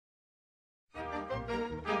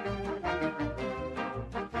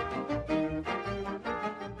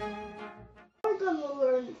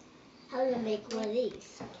I'm gonna make one of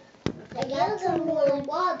these. I got some warm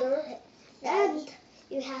water, and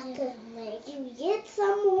you get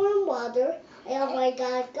some warm water. I already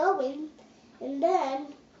got it going, and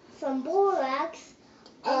then some borax.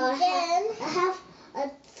 I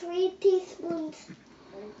have 3 teaspoons,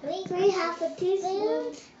 half a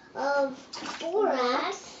teaspoon of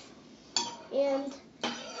borax, and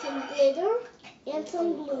some glitter, and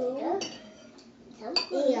some glue,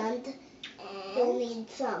 and you'll need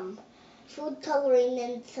some food coloring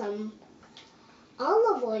and some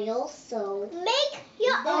olive oil. So make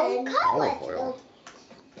your own color.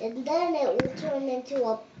 And then it will turn into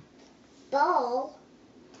a ball.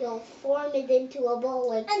 You'll form it into a ball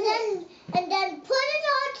like this. And then put it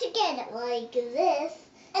all together. Like this.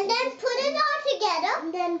 And then put it all together.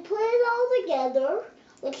 And then put it all together,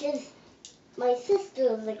 which is my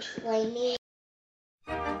sister's explaining.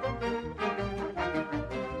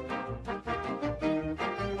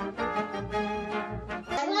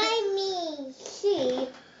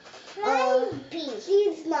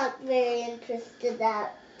 She's not very interested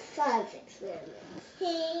at science experiments.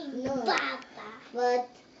 No. But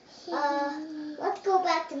let's go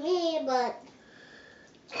back to me. But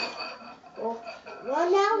 1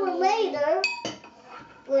 hour later,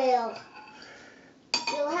 you'll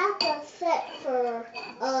have to set for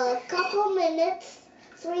a couple minutes,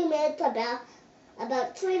 3 minutes,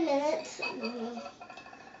 about 3 minutes.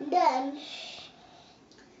 Then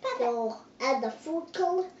you'll add the food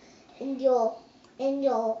color, and you'll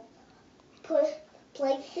place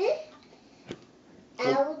it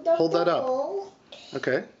out of the Hold that up. bowl.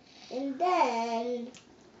 Okay. And then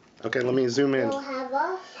okay, let me zoom in. you'll have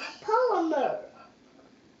a polymer.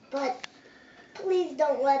 But please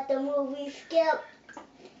don't let the movie skip.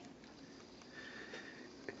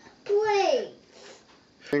 Please.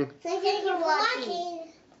 Thank you for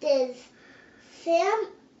watching. This is Sam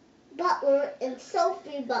Butler and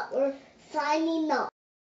Sophie Butler signing off.